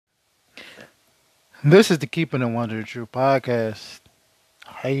This is the Keeping It 100 True podcast.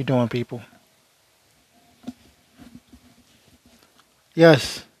 How you doing, people?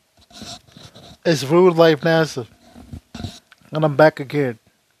 Yes, it's Rude Life NASA, and I'm back again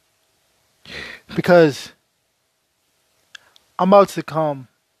because I'm about to come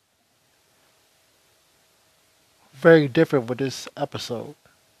very different with this episode.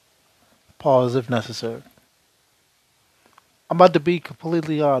 Pause if necessary. I'm about to be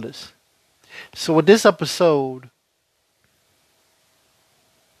completely honest. So with this episode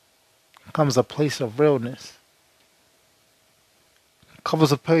comes a place of realness,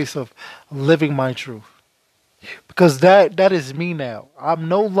 comes a place of living my truth. Because that is me now. I'm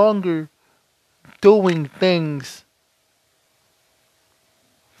no longer doing things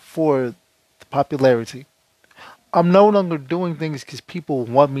for the popularity. I'm no longer doing things because people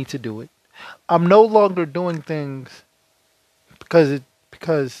want me to do it. I'm no longer doing things because it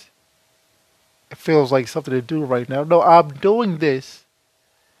feels like something to do right now. No, I'm doing this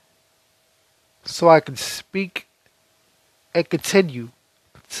so I can speak and continue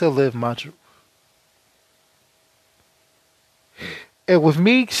to live my truth. And with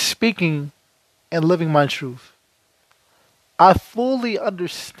me speaking and living my truth, I fully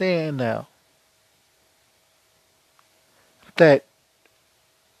understand now that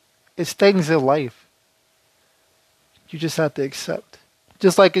it's things in life you just have to accept.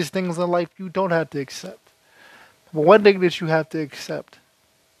 Just like it's things in life you don't have to accept. But one thing that you have to accept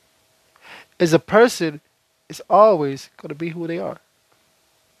is a person is always going to be who they are.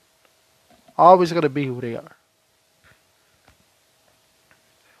 Always going to be who they are.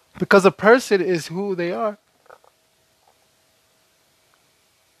 Because a person is who they are,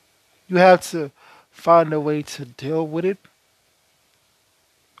 you have to find a way to deal with it,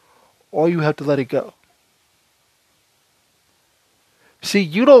 or you have to let it go. See,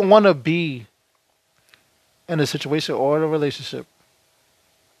 you don't want to be in a situation or in a relationship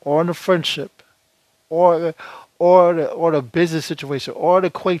or in a friendship or the business situation or an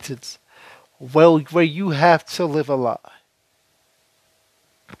acquaintance where you have to live a lie.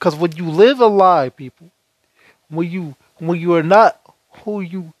 Because when you live a lie, people, when you are not who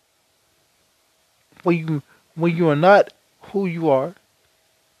you when you are not who you are,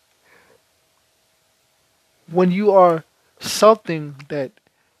 when you are something that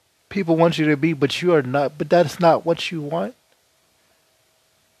people want you to be, but you are not, but that's not what you want,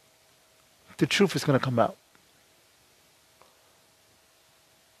 the truth is going to come out.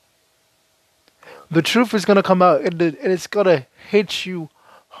 The truth is going to come out, and it's going to hit you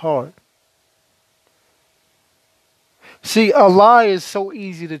hard. See, a lie is so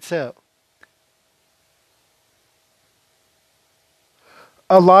easy to tell.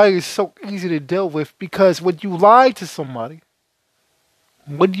 A lie is so easy to deal with because when you lie to somebody,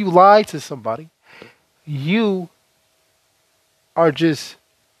 you are just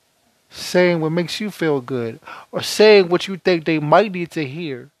saying what makes you feel good or saying what you think they might need to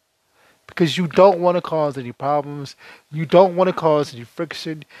hear because you don't want to cause any problems, you don't want to cause any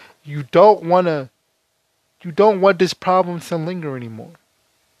friction, you don't want to you don't want this problem to linger anymore.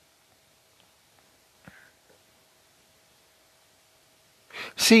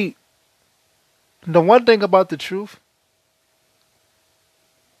 See, the one thing about the truth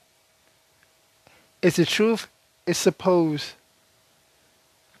is the truth is supposed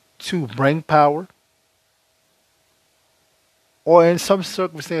to bring power or in some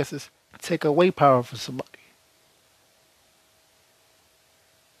circumstances take away power from somebody.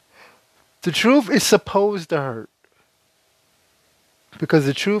 The truth is supposed to hurt because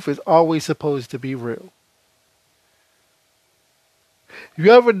the truth is always supposed to be real.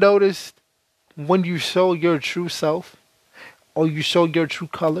 You ever noticed when you show your true self or you show your true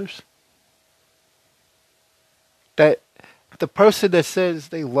colors that the person that says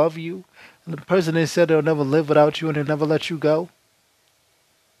they love you and the person that said they'll never live without you and they'll never let you go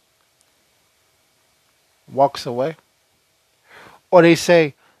walks away? Or they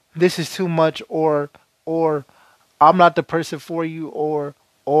say this is too much or I'm not the person for you or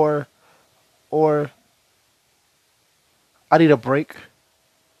or I need a break.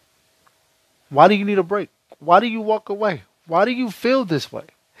 Why do you need a break? Why do you walk away? Why do you feel this way?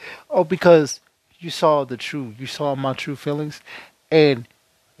 Oh, because you saw the truth. You saw my true feelings and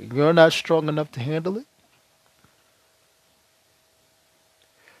you're not strong enough to handle it.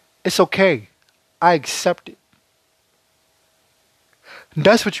 It's okay. I accept it.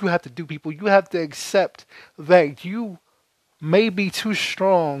 That's what you have to do, people. You have to accept that you may be too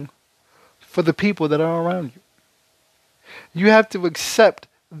strong for the people that are around you. You have to accept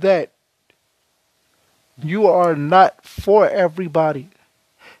that you are not for everybody.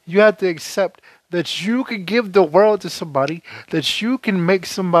 You have to accept that you can give the world to somebody, that you can make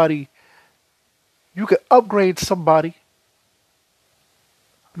somebody, you can upgrade somebody,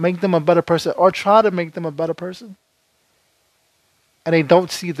 make them a better person, or try to make them a better person, and they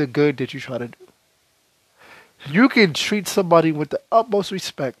don't see the good that you try to do. You can treat somebody with the utmost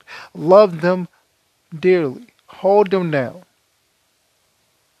respect, love them dearly, hold them down,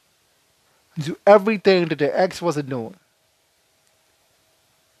 do everything that their ex wasn't doing,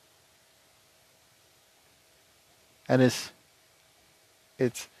 and it's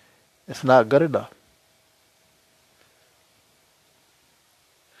it's not good enough.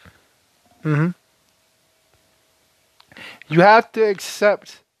 Hmm. You have to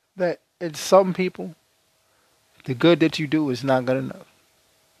accept that in some people, the good that you do is not good enough.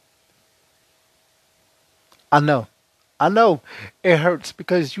 I know. I know it hurts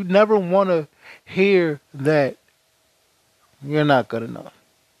because you never want to hear that you're not good enough.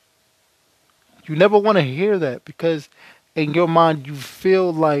 You never want to hear that because in your mind you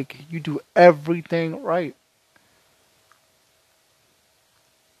feel like you do everything right.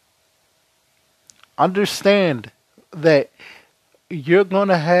 Understand that you're going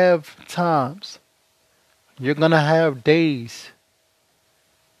to have times, you're going to have days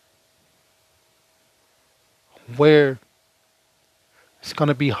where it's going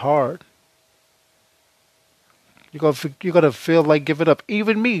to be hard. You're gonna feel like giving up.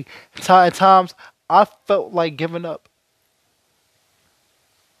 Even me, at times I felt like giving up.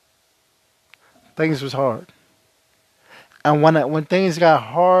 Things was hard, and when things got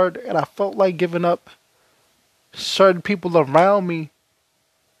hard and I felt like giving up, certain people around me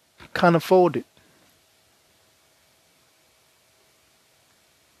kind of folded.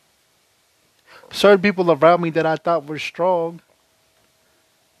 Certain people around me that I thought were strong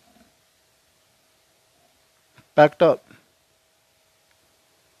backed up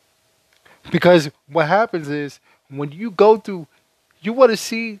because what happens is when you go through, you want to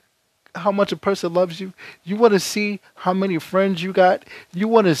see how much a person loves you. You want to see how many friends you got. You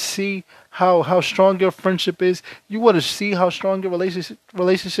want to see how strong your friendship is. You want to see how strong your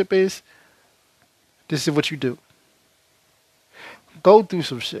relationship is. This is what you do. Go through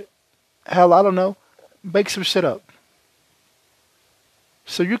some shit. Hell, I don't know. Make some shit up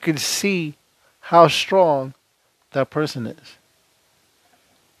so you can see how strong that person is.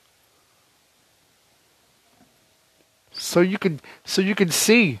 So you can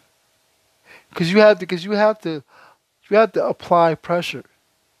see because you have to apply pressure.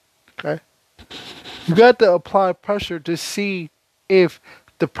 Okay. You got to apply pressure to see if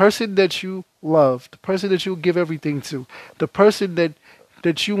the person that you love, the person that you give everything to, the person that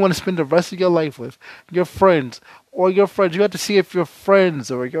you want to spend the rest of your life with, your friends, you have to see if your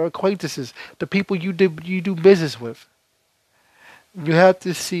friends or your acquaintances, the people you do business with, you have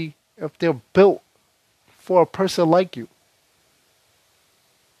to see if they're built for a person like you.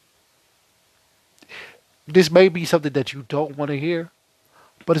 This may be something that you don't want to hear,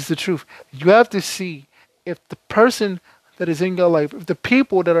 but it's the truth. You have to see if the person that is in your life, if the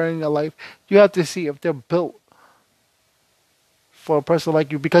people that are in your life, you have to see if they're built for a person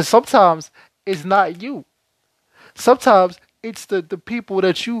like you. Because sometimes it's not you. Sometimes it's the people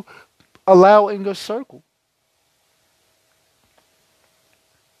that you allow in your circle.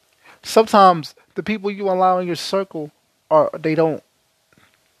 Sometimes the people you allow in your circle are they don't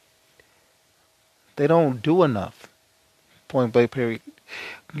do enough. Point blank period.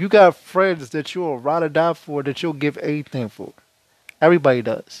 You got friends that you'll ride or die for, that you'll give anything for. Everybody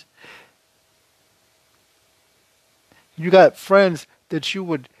does. You got friends that you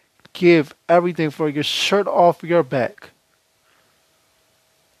would give everything for, your shirt off your back,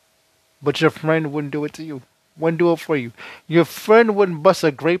 but your friend wouldn't do it to you. Wouldn't do it for you. Your friend wouldn't bust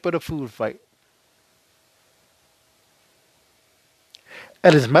a grape at a food fight.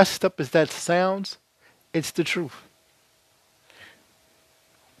 And as messed up as that sounds, it's the truth.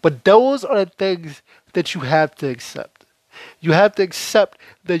 But those are the things that you have to accept. You have to accept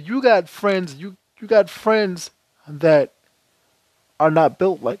that you got friends that are not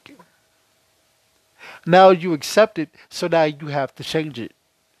built like you. Now you accept it, so now you have to change it.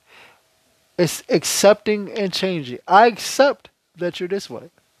 It's accepting and changing. I accept that you're this way,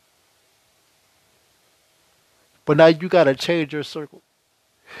 but now you gotta change your circle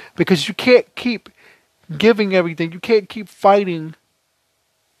because you can't keep giving everything. You can't keep fighting,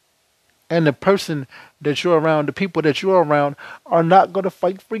 and the person that you're around, the people that you're around, are not gonna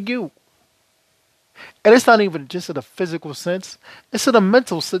fight for you. And it's not even just in a physical sense. It's in a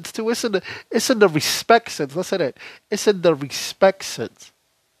mental sense too. It's in the respect sense. Let's say that. It's in the respect sense.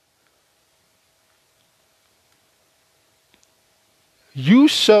 You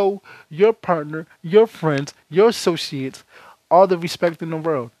show your partner, your friends, your associates all the respect in the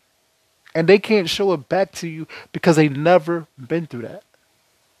world. And they can't show it back to you because they never been through that.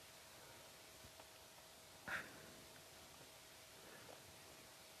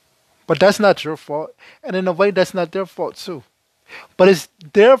 But that's not your fault. And in a way, that's not their fault, too. But it's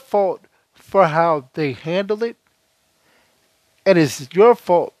their fault for how they handle it. And it's your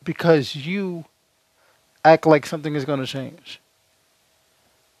fault because you act like something is going to change.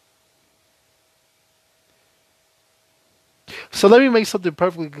 So let me make something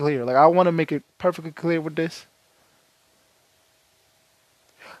perfectly clear. Like, I want to make it perfectly clear with this.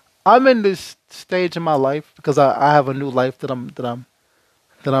 I'm in this stage in my life because I have a new life that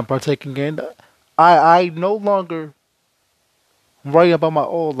I'm partaking in. I no longer worry about my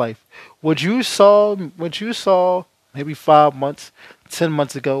old life. What you saw maybe 5 months, 10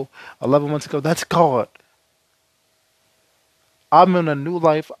 months ago, 11 months ago, that's gone. I'm in a new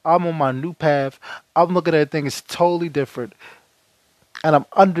life. I'm on my new path. I'm looking at things totally different, and I'm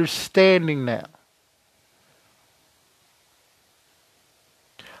understanding now.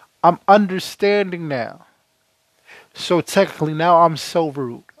 I'm understanding now. So technically now I'm so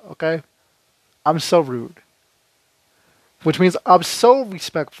rude. Okay, I'm so rude, which means I'm so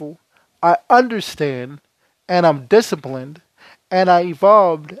respectful. I understand, and I'm disciplined, and I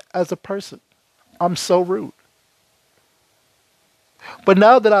evolved as a person. I'm so rude. But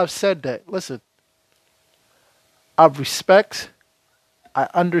now that I've said that, listen, I respect, I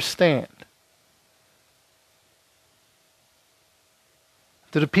understand.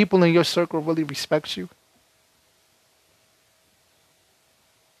 Do the people in your circle really respect you?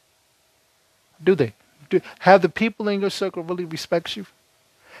 Do they? Have the people in your circle really respect you?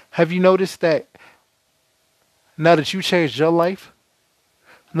 Have you noticed that now that you changed your life,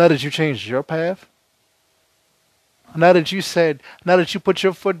 now that you changed your path, now that you put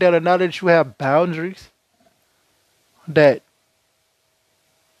your foot down, and now that you have boundaries, that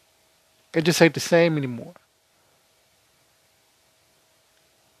it just ain't the same anymore.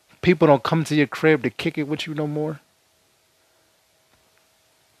 People don't come to your crib to kick it with you no more.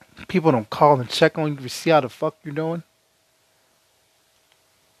 People don't call and check on you to see how the fuck you doing.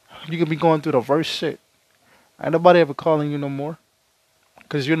 You could be going through the worst shit. Ain't nobody ever calling you no more.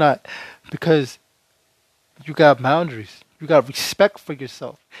 Because you're not, because you got boundaries. You got respect for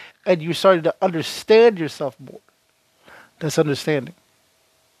yourself. And you started to understand yourself more. That's understanding.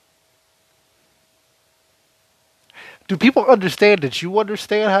 Do people understand that you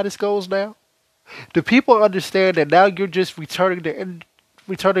understand how this goes now? Do people understand that now you're just returning the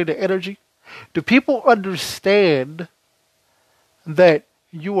energy? Do people understand that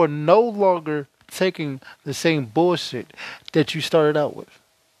you are no longer taking the same bullshit that you started out with?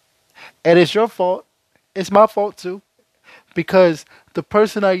 And it's your fault. It's my fault too. Because the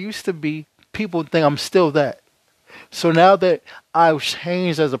person I used to be, people think I'm still that. So now that I've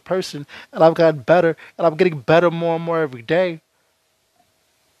changed as a person and I've gotten better and I'm getting better more and more every day,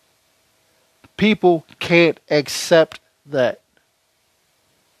 people can't accept that.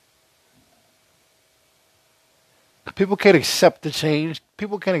 People can't accept the change.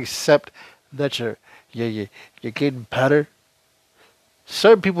 People can't accept that you're getting better.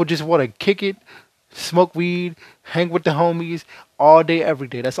 Certain people just want to kick it, smoke weed, hang with the homies all day, every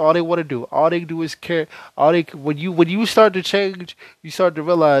day. That's all they want to do. All they do is care. All they when you start to change, you start to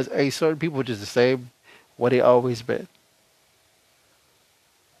realize, hey, certain people are just the same what they always been.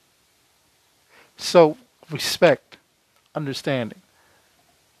 So respect, understanding.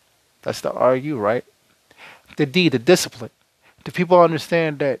 That's the RU, right? The D, the discipline. Do people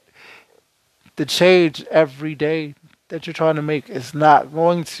understand that the change every day that you're trying to make is not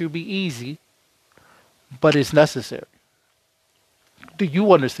going to be easy, but it's necessary? Do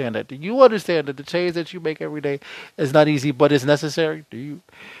you understand that? Do you understand that the change that you make every day is not easy, but it's necessary? Do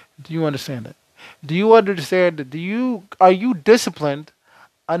you understand that? Do you understand that? Are you disciplined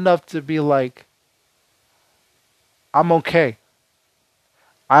enough to be like, I'm okay.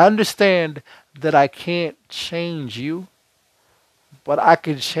 I understand that I can't change you, but I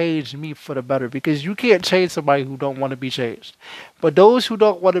can change me for the better because you can't change somebody who don't want to be changed. But those who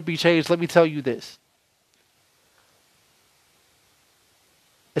don't want to be changed, let me tell you this.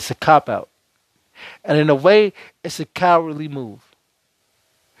 It's a cop out. And in a way, it's a cowardly move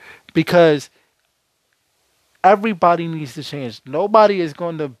because everybody needs to change. Nobody is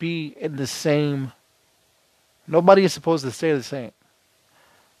going to be in the same, nobody is supposed to stay the same.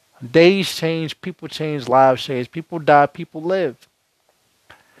 Days change, people change, lives change, people die, people live.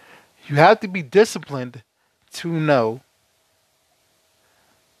 You have to be disciplined to know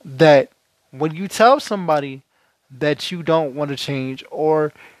that when you tell somebody that you don't want to change,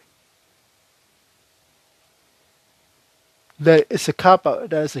 or that it's a cop out,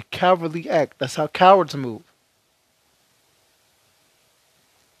 that it's a cowardly act. That's how cowards move.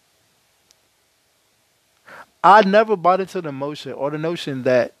 I never bought into the emotion or the notion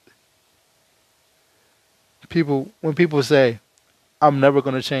that when people say, I'm never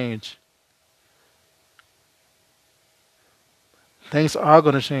going to change, things are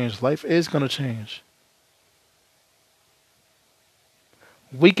going to change. Life is going to change.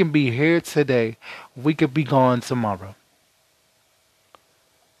 We can be here today, we could be gone tomorrow.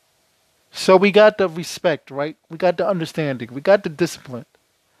 So we got the respect, right? We got the understanding, we got the discipline.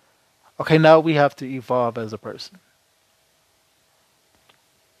 Okay, now we have to evolve as a person.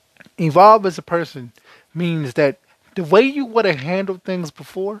 Evolve as a person means that the way you would have handled things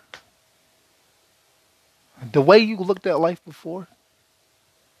before, the way you looked at life before,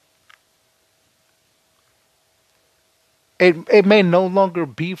 it may no longer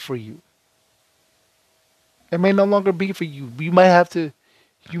be for you. It may no longer be for you. You might have to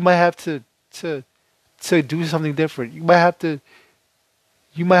to to do something different. You might have to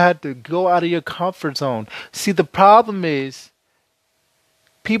go out of your comfort zone. See, the problem is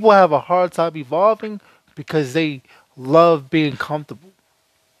people have a hard time evolving because they love being comfortable.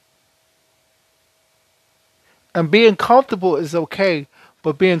 And being comfortable is okay,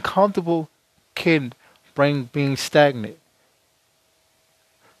 but being comfortable can bring being stagnant.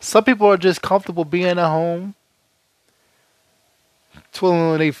 Some people are just comfortable being at home,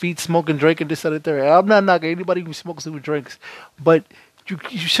 twiddling their feet, smoking, drinking, this, that, and the third. I'm not knocking anybody who smokes or who drinks, but you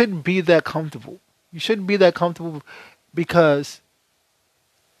shouldn't be that comfortable. You shouldn't be that comfortable because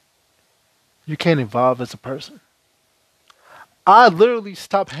you can't evolve as a person. I literally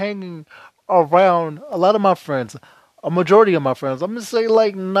stopped hanging around a lot of my friends, a majority of my friends. I'm gonna say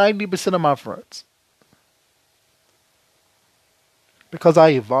like 90% of my friends because I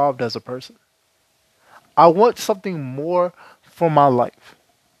evolved as a person. I want something more for my life.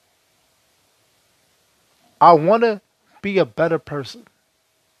 I want to be a better person.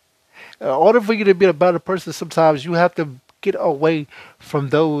 In order for you to be a better person, sometimes you have to get away from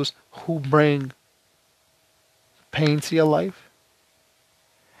those who bring pain to your life.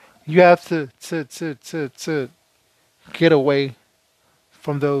 You have to get away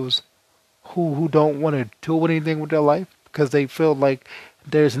from those who don't want to do anything with their life because they feel like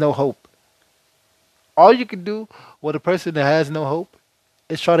there's no hope. All you can do with a person that has no hope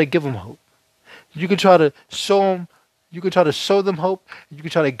is try to give them hope. You can try to show them, you can try to show them hope, you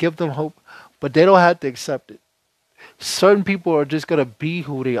can try to give them hope, but they don't have to accept it. Certain people are just gonna be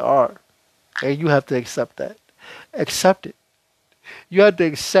who they are, and you have to accept that. Accept it. You have to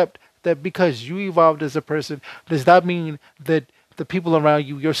accept that because you evolved as a person does not mean that the people around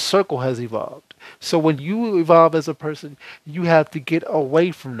you, your circle has evolved. So when you evolve as a person, you have to get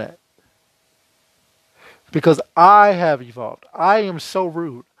away from that. Because I have evolved. I am so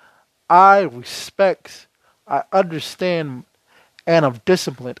rude. I respect, I understand, and I'm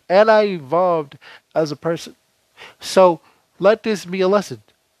disciplined. And I evolved as a person. So let this be a lesson.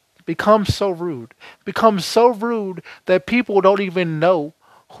 Become so rude. Become so rude that people don't even know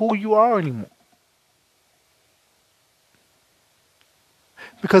who you are anymore.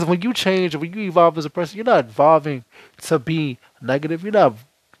 Because when you change, when you evolve as a person, you're not evolving to be negative. You're not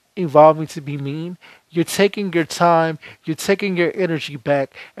evolving to be mean. You're taking your time, you're taking your energy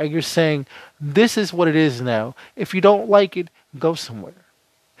back, and you're saying, this is what it is now. If you don't like it, go somewhere.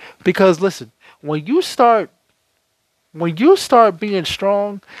 Because listen, when you start being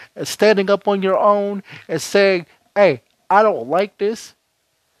strong and standing up on your own and saying, hey, I don't like this,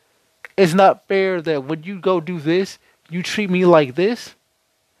 it's not fair that when you go do this, you treat me like this,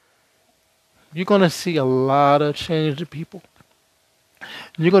 you're gonna see a lot of change in people.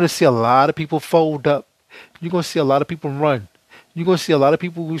 You're going to see a lot of people fold up. You're going to see a lot of people run. You're going to see a lot of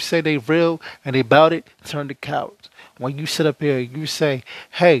people who say they real and they about it turn to cowards. When you sit up here, you say,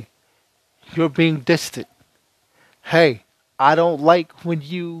 hey, you're being distant. Hey, I don't like when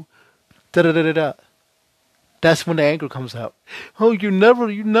you da da da da da. That's when the anger comes out. Oh, you never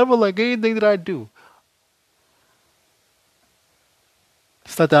like anything that I do.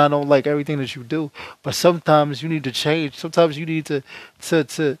 It's not that I don't like everything that you do, but sometimes you need to change. Sometimes you need to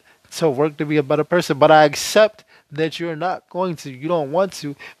to to work to be a better person. But I accept that you're not going to. You don't want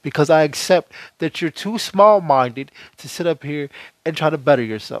to because I accept that you're too small-minded to sit up here and try to better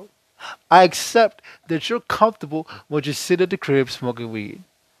yourself. I accept that you're comfortable when you sit at the crib smoking weed.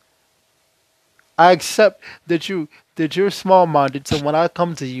 I accept that you're small-minded. So when I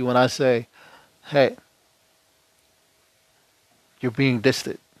come to you and I say, "Hey, you're being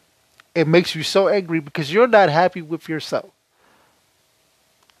distant," It makes you so angry because you're not happy with yourself.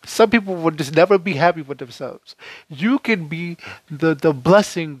 Some people will just never be happy with themselves. You can be the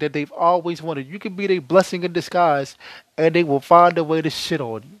blessing that they've always wanted. You can be their blessing in disguise, and they will find a way to shit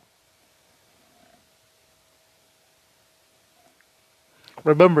on you.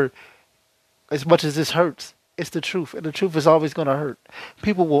 Remember, as much as this hurts, it's the truth, and the truth is always gonna hurt.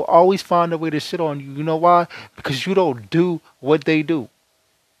 People will always find a way to shit on you. You know why? Because you don't do what they do.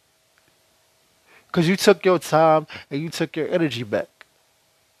 Because you took your time and you took your energy back.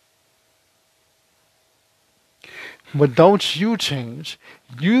 But don't you change.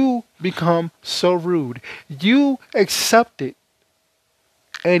 You become so rude. You accept it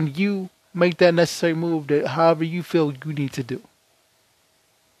and you make that necessary move that however you feel you need to do.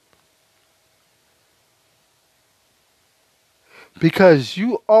 Because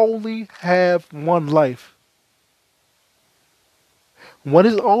you only have one life. When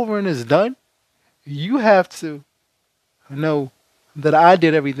it's over and it's done, you have to know that I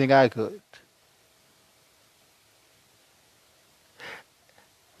did everything I could.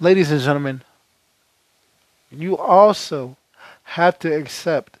 Ladies and gentlemen, you also have to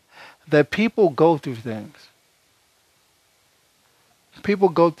accept that people go through things. People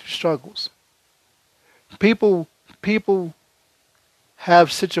go through struggles. People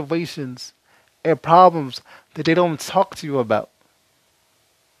have situations and problems that they don't talk to you about.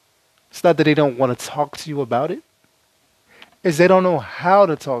 It's not that they don't want to talk to you about it. It's they don't know how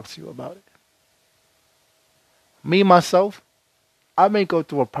to talk to you about it. Me myself, I may go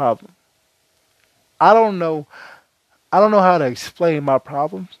through a problem. I don't know I don't know how to explain my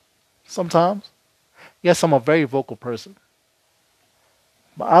problems sometimes. Yes, I'm a very vocal person,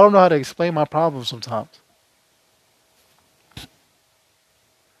 but I don't know how to explain my problems sometimes.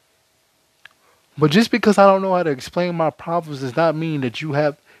 But just because I don't know how to explain my problems does not mean that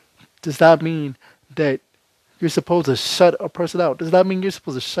you're supposed to shut a person out. Does not mean you're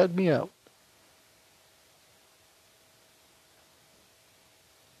supposed to shut me out.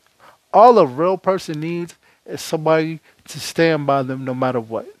 All a real person needs is somebody to stand by them no matter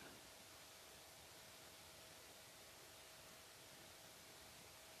what.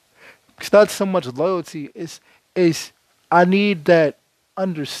 It's not so much loyalty, it's I need that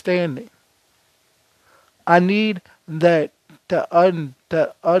understanding. I need that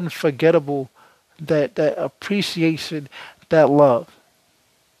unforgettable, that appreciation, that love.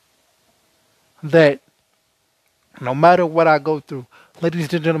 That no matter what I go through,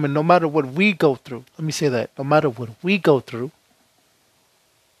 ladies and gentlemen, no matter what we go through, let me say that, no matter what we go through,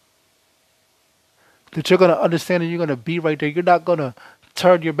 that you're gonna understand and you're gonna be right there. You're not gonna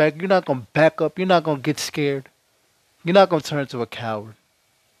turn your back, you're not gonna back up, you're not gonna get scared. You're not gonna turn into a coward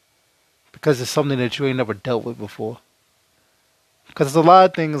because it's something that you ain't never dealt with before. Because there's a lot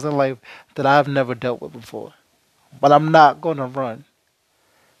of things in life that I've never dealt with before. But I'm not gonna run.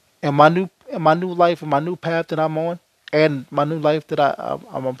 In my new life, in my new path that I'm on, and my new life that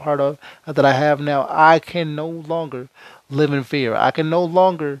I'm a part of, that I have now, I can no longer live in fear. I can no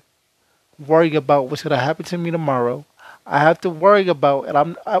longer worry about what's gonna happen to me tomorrow. I have to worry about,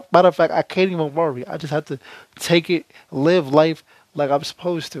 and matter of fact, I can't even worry. I just have to take it, live life like I'm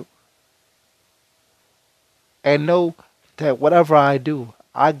supposed to, and know that whatever I do,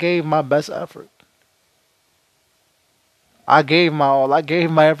 I gave my best effort. I gave my all. I gave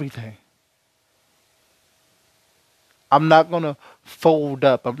my everything. I'm not gonna fold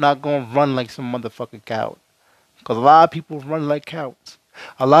up. I'm not gonna run like some motherfucking coward. Because a lot of people run like cowards.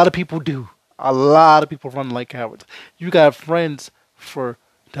 A lot of people do. A lot of people run like cowards. You got friends for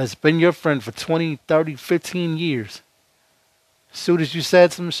that's been your friend for 20, 30, 15 years. Soon as you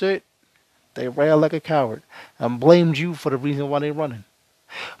said some shit, they ran like a coward and blamed you for the reason why they running.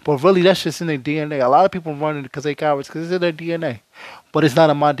 But really, that's just in their DNA. A lot of people running because they cowards because it's in their DNA. But it's not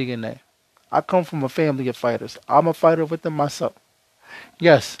in my DNA. I come from a family of fighters. I'm a fighter within myself.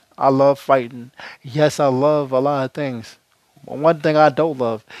 Yes, I love fighting. Yes, I love a lot of things. But one thing I don't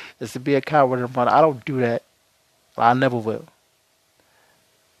love is to be a coward and run. I don't do that. I never will.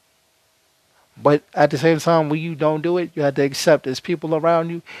 But at the same time, when you don't do it, you have to accept there's people around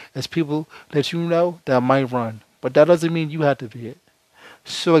you, there's people that you know that might run. But that doesn't mean you have to be it.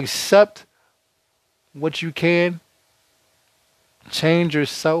 So accept what you can, change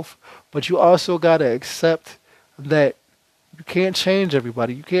yourself, but you also gotta accept that you can't change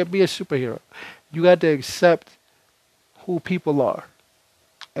everybody. You can't be a superhero. You got to accept who people are.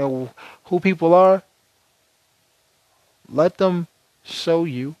 And who people are, let them show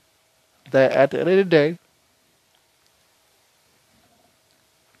you that at the end of the day,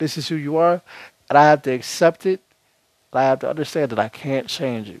 this is who you are, and I have to accept it, and I have to understand that I can't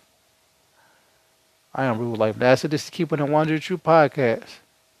change you. I am Real Life NASA. This is Keeping It 100 True podcast.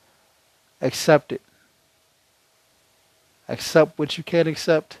 Accept it. Accept what you can't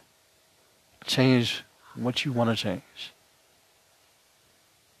accept. Change what you want to change.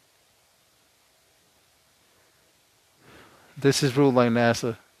 This is Real Life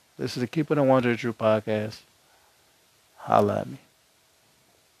NASA. This is the Keeping It 100 True podcast. Holla at me.